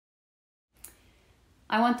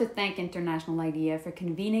I want to thank International IDEA for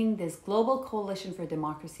convening this Global Coalition for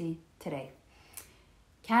Democracy today.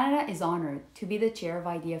 Canada is honoured to be the chair of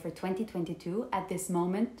IDEA for 2022 at this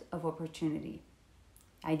moment of opportunity.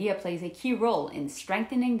 IDEA plays a key role in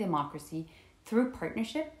strengthening democracy through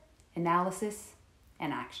partnership, analysis,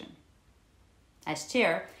 and action. As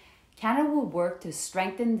chair, Canada will work to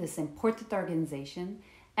strengthen this important organization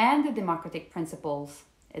and the democratic principles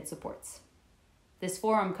it supports. This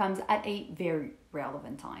forum comes at a very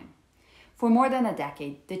relevant time. For more than a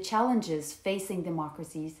decade, the challenges facing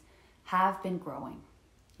democracies have been growing.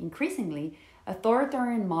 Increasingly,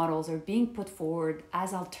 authoritarian models are being put forward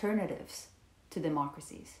as alternatives to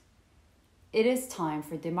democracies. It is time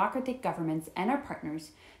for democratic governments and our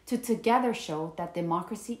partners to together show that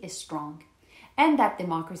democracy is strong and that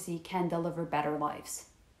democracy can deliver better lives.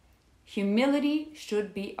 Humility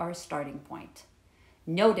should be our starting point.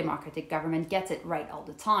 No democratic government gets it right all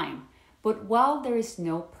the time, but while there is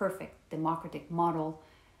no perfect democratic model,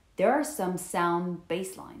 there are some sound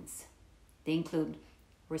baselines. They include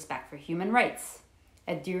respect for human rights,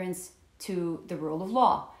 adherence to the rule of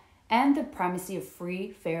law, and the primacy of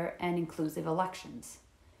free, fair, and inclusive elections.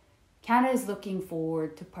 Canada is looking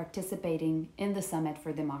forward to participating in the Summit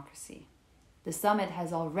for Democracy. The summit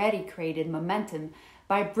has already created momentum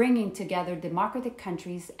by bringing together democratic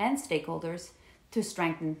countries and stakeholders to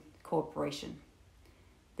strengthen cooperation.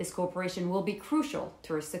 This cooperation will be crucial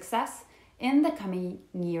to our success in the coming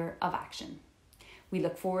year of action. We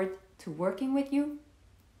look forward to working with you.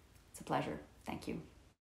 It's a pleasure. Thank you.